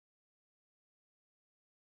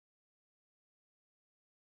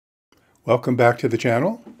Welcome back to the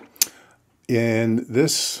channel. In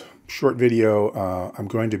this short video, I'm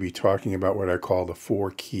going to be talking about what I call the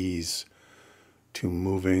 4 keys to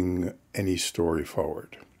moving any story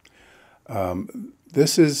forward.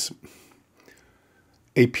 This is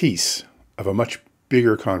a piece of a much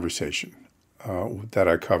bigger conversation that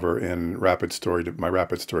I cover in my rapid story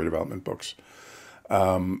development books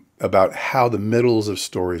about how the middles of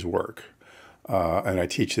stories work. And I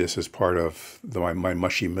teach this as part of my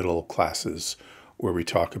mushy middle classes, where we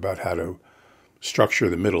talk about how to structure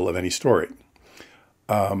the middle of any story.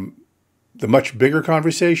 The much bigger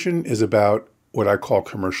conversation is about what I call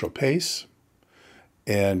commercial pace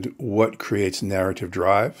and what creates narrative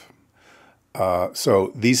drive.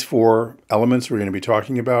 So these 4 elements we're going to be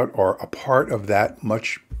talking about are a part of that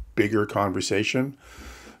much bigger conversation.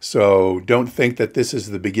 So don't think that this is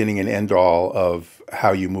the beginning and end all of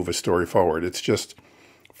how you move a story forward. It's just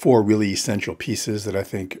 4 really essential pieces that I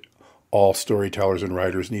think all storytellers and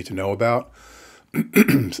writers need to know about.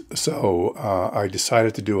 So I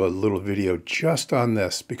decided to do a little video just on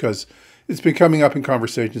this because it's been coming up in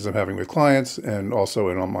conversations I'm having with clients and also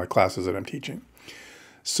in all my classes that I'm teaching.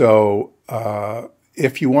 So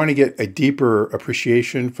if you want to get a deeper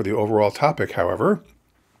appreciation for the overall topic, however,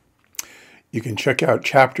 you can check out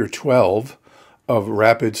Chapter 12 of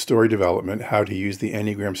Rapid Story Development, How to Use the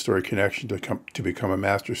Enneagram-Story Connection to Become a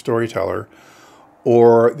Master Storyteller,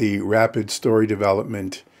 or the Rapid Story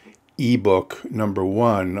Development ebook number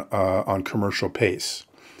 1 on commercial pace.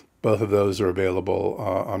 Both of those are available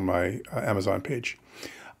on my Amazon page.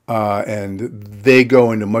 And they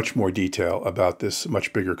go into much more detail about this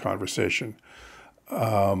much bigger conversation.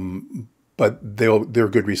 But they're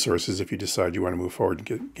good resources if you decide you want to move forward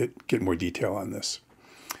and get more detail on this.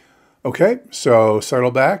 Okay, so settle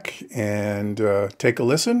back and take a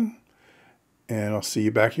listen, and I'll see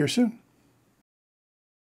you back here soon.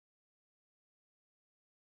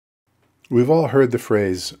 We've all heard the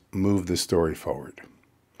phrase, move the story forward.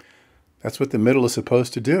 That's what the middle is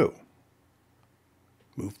supposed to do.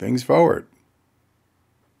 Move things forward.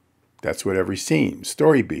 That's what every scene,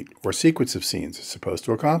 story beat, or sequence of scenes is supposed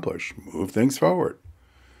to accomplish. Move things forward.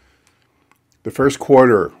 The first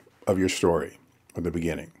quarter of your story, or the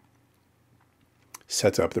beginning,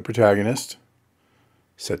 sets up the protagonist,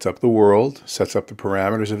 sets up the world, sets up the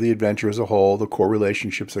parameters of the adventure as a whole, the core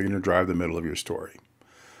relationships that are going to drive the middle of your story.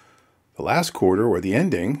 The last quarter, or the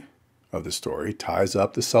ending of the story, ties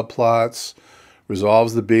up the subplots,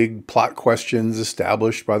 resolves the big plot questions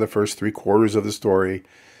established by the first 3 quarters of the story,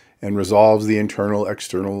 and resolves the internal,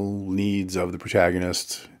 external needs of the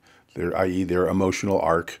protagonist, i.e. their emotional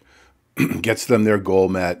arc, gets them their goal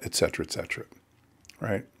met, etc., etc.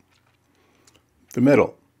 Right? The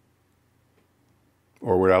middle,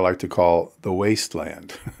 or what I like to call the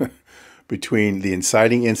wasteland, between the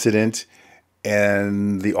inciting incident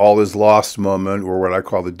and the all is lost moment, or what I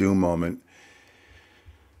call the doom moment,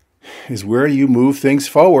 is where you move things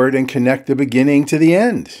forward and connect the beginning to the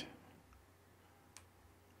end.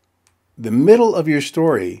 The middle of your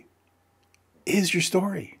story is your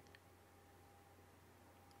story.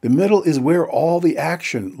 The middle is where all the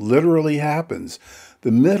action literally happens.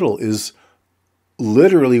 The middle is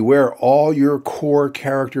literally where all your core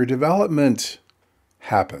character development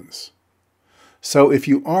happens. So if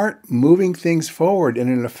you aren't moving things forward in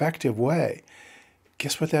an effective way,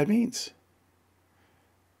 guess what that means?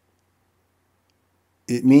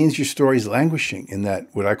 It means your story's languishing in that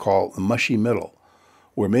what I call a mushy middle,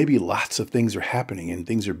 where maybe lots of things are happening and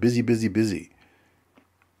things are busy, busy, busy.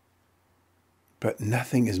 But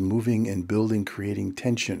nothing is moving and building, creating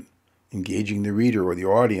tension, engaging the reader or the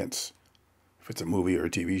audience, if it's a movie or a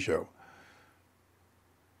TV show.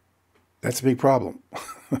 That's a big problem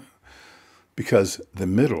because the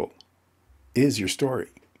middle is your story.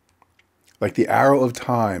 Like the arrow of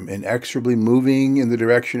time inexorably moving in the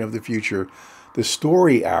direction of the future, the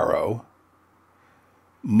story arrow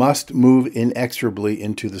must move inexorably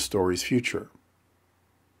into the story's future.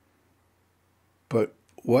 But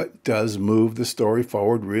what does move the story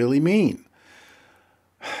forward really mean?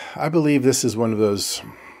 I believe this is one of those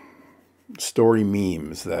story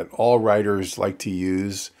memes that all writers like to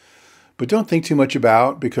use, but don't think too much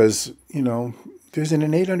about because, there's an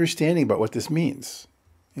innate understanding about what this means.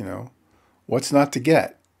 What's not to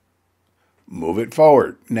get? Move it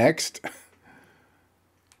forward. Next.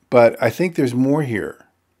 But I think there's more here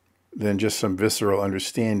than just some visceral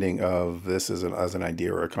understanding of this as an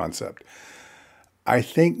idea or a concept. I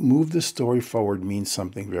think move the story forward means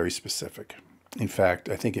something very specific. In fact,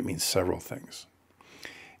 I think it means several things.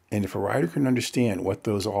 And if a writer can understand what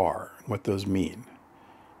those are, what those mean,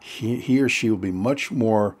 he or she will be much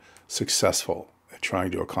more successful at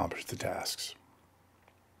trying to accomplish the tasks.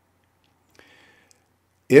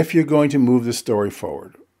 If you're going to move the story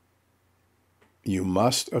forward, you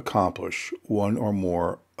must accomplish one or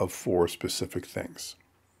more of four specific things.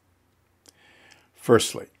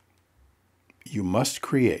 Firstly, you must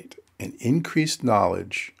create an increased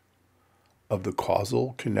knowledge of the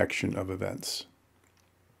causal connection of events.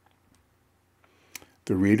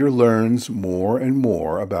 The reader learns more and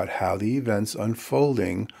more about how the events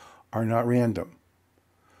unfolding are not random,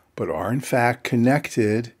 but are in fact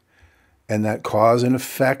connected, and that cause and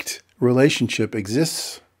effect relationship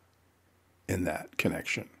exists in that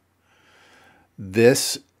connection.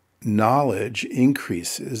 This knowledge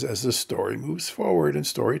increases as the story moves forward in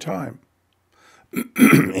story time.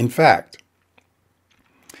 In fact,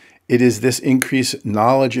 it is this increased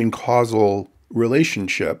knowledge and causal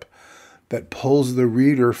relationship that pulls the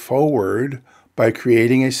reader forward by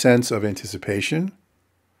creating a sense of anticipation,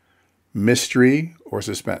 mystery, or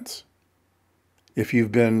suspense. If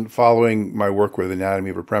you've been following my work with Anatomy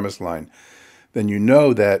of a Premise line, then you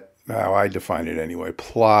know that, how I define it anyway,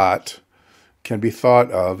 plot can be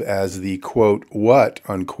thought of as the quote, what,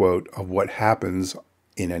 unquote, of what happens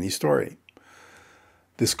in any story.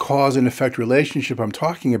 This cause and effect relationship I'm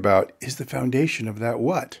talking about is the foundation of that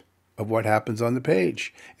what, of what happens on the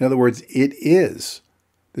page. In other words, this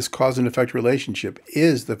cause and effect relationship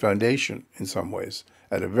is the foundation in some ways,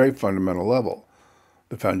 at a very fundamental level,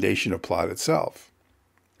 the foundation of plot itself.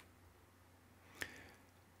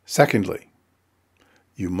 Secondly,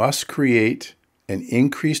 you must create an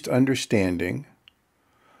increased understanding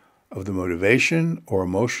of the motivation or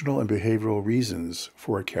emotional and behavioral reasons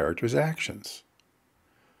for a character's actions.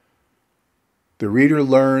 The reader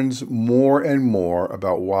learns more and more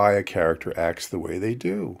about why a character acts the way they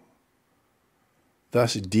do,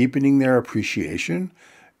 thus deepening their appreciation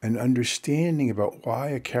and understanding about why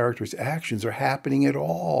a character's actions are happening at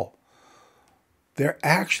all. Their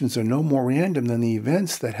actions are no more random than the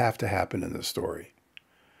events that have to happen in the story,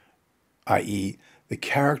 i.e., the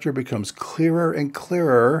character becomes clearer and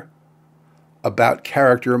clearer about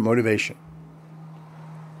character motivation.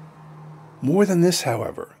 More than this,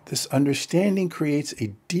 however, this understanding creates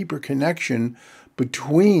a deeper connection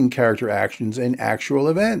between character actions and actual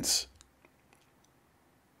events,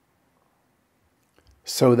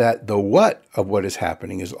 so that the what of what is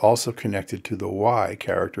happening is also connected to the why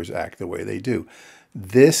characters act the way they do.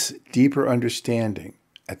 This deeper understanding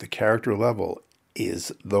at the character level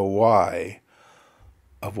is the why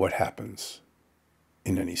of what happens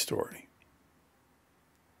in any story.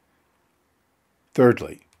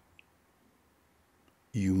 Thirdly,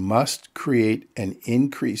 you must create an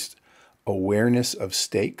increased awareness of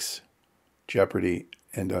stakes, jeopardy,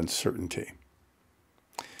 and uncertainty.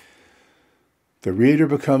 The reader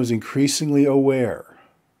becomes increasingly aware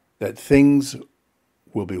that things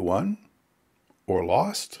will be won or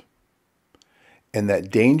lost, and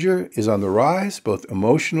that danger is on the rise both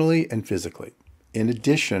emotionally and physically. In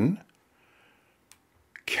addition,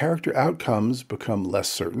 character outcomes become less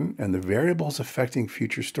certain, and the variables affecting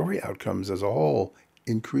future story outcomes as a whole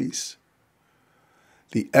increase.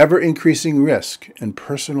 The ever-increasing risk and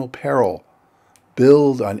personal peril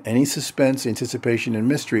build on any suspense, anticipation, and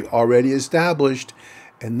mystery already established,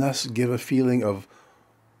 and thus give a feeling of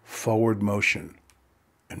forward motion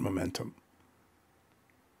and momentum.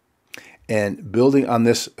 And building on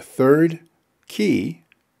this third key,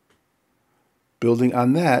 building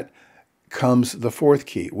on that, comes the fourth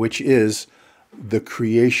key, which is the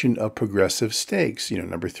creation of progressive stakes.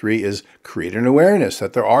 Number 3 is create an awareness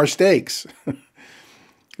that there are stakes.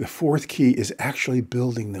 The fourth key is actually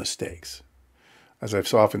building those stakes. As I've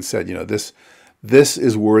so often said, this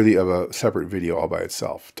is worthy of a separate video all by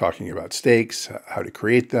itself, talking about stakes, how to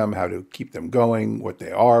create them, how to keep them going, what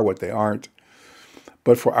they are, what they aren't.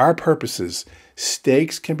 But for our purposes,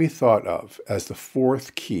 stakes can be thought of as the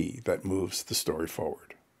fourth key that moves the story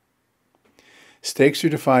forward. Stakes are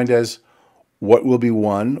defined as what will be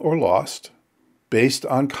won or lost based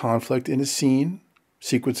on conflict in a scene,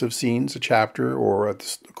 sequence of scenes, a chapter, or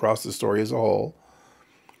across the story as a whole,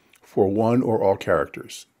 for one or all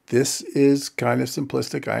characters. This is kind of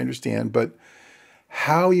simplistic, I understand, but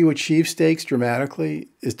how you achieve stakes dramatically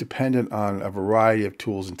is dependent on a variety of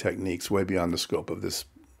tools and techniques way beyond the scope of this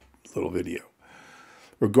little video.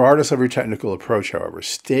 Regardless of your technical approach, however,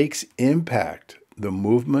 stakes impact the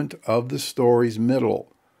movement of the story's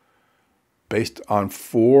middle based on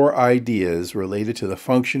 4 ideas related to the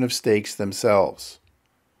function of stakes themselves.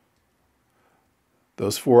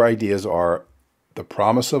 Those 4 ideas are the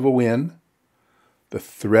promise of a win, the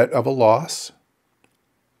threat of a loss,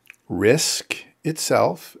 risk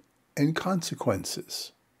itself, and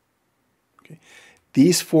consequences. Okay.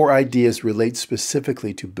 These 4 ideas relate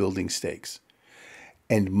specifically to building stakes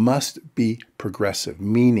and must be progressive,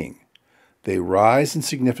 meaning they rise in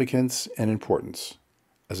significance and importance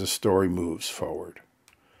as a story moves forward.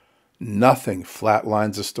 Nothing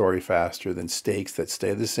flatlines a story faster than stakes that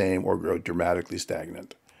stay the same or grow dramatically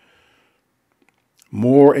stagnant.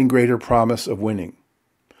 More and greater promise of winning,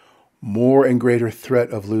 more and greater threat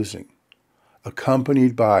of losing,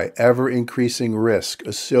 accompanied by ever-increasing risk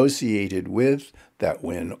associated with that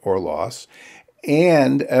win or loss,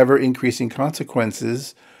 and ever-increasing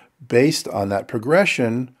consequences based on that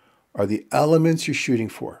progression are the elements you're shooting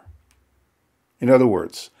for. In other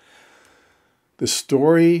words, the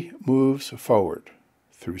story moves forward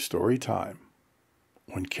through story time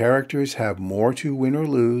when characters have more to win or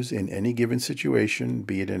lose in any given situation,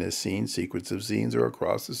 be it in a scene, sequence of scenes, or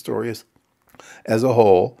across the story as a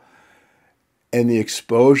whole, and the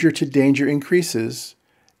exposure to danger increases,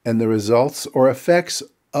 and the results or effects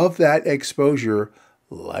of that exposure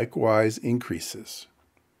likewise increases.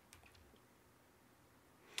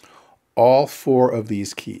 All 4 of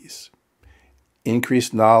these keys,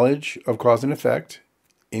 increased knowledge of cause and effect,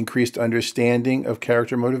 increased understanding of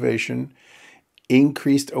character motivation,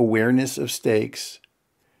 increased awareness of stakes,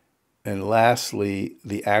 and lastly,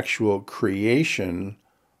 the actual creation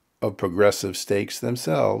of progressive stakes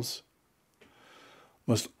themselves,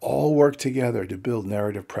 must all work together to build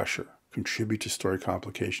narrative pressure, contribute to story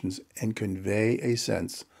complications, and convey a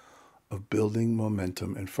sense of building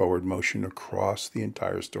momentum and forward motion across the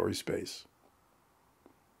entire story space.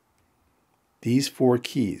 These 4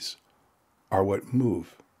 keys are what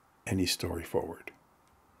move any story forward.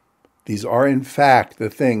 These are, in fact, the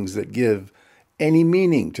things that give any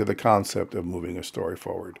meaning to the concept of moving a story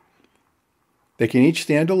forward. They can each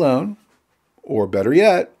stand alone, or better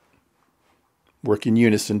yet, work in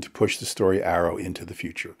unison to push the story arrow into the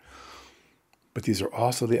future. But these are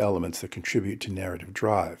also the elements that contribute to narrative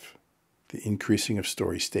drive, the increasing of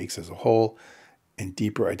story stakes as a whole, and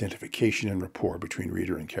deeper identification and rapport between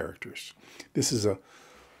reader and characters.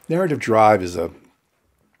 Narrative drive is a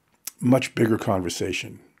much bigger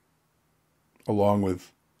conversation, along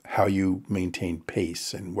with how you maintain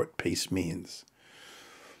pace and what pace means.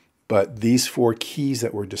 But these 4 keys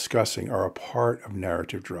that we're discussing are a part of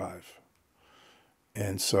narrative drive,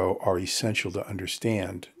 and so are essential to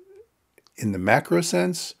understand in the macro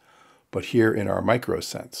sense, but here in our micro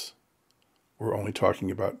sense, we're only talking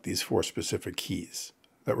about these 4 specific keys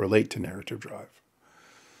that relate to narrative drive.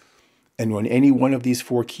 And when any one of these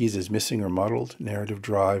 4 keys is missing or muddled, narrative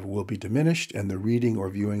drive will be diminished and the reading or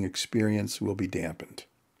viewing experience will be dampened.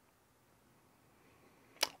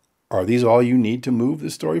 Are these all you need to move the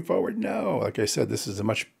story forward? No. Like I said, this is a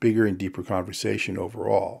much bigger and deeper conversation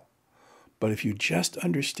overall. But if you just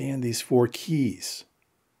understand these 4 keys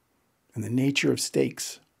and the nature of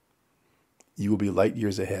stakes, you will be light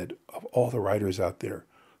years ahead of all the writers out there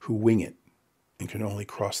who wing it and can only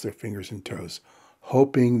cross their fingers and toes,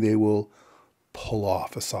 hoping they will pull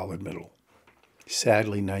off a solid middle.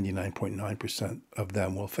 Sadly, 99.9% of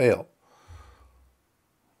them will fail.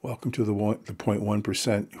 Welcome to the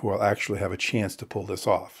 0.1% who will actually have a chance to pull this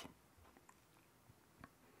off.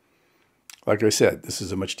 Like I said, this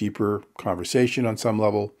is a much deeper conversation on some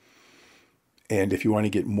level. And if you want to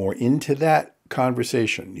get more into that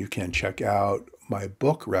conversation, you can check out my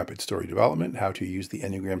book, Rapid Story Development, How to Use the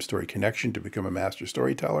Enneagram-Story Connection to Become a Master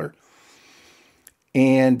Storyteller,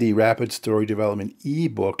 and the Rapid Story Development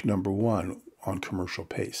ebook #1 on commercial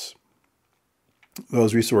pace.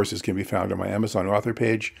 Those resources can be found on my Amazon author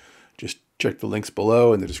page. Just check the links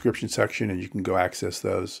below in the description section and you can go access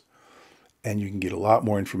those. And you can get a lot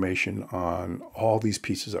more information on all these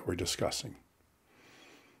pieces that we're discussing.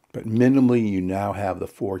 But minimally, you now have the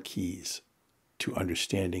 4 keys to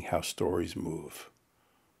understanding how stories move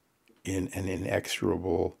in an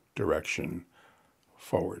inexorable direction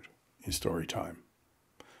forward in story time.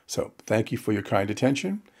 So thank you for your kind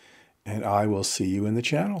attention, and I will see you in the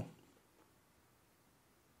channel.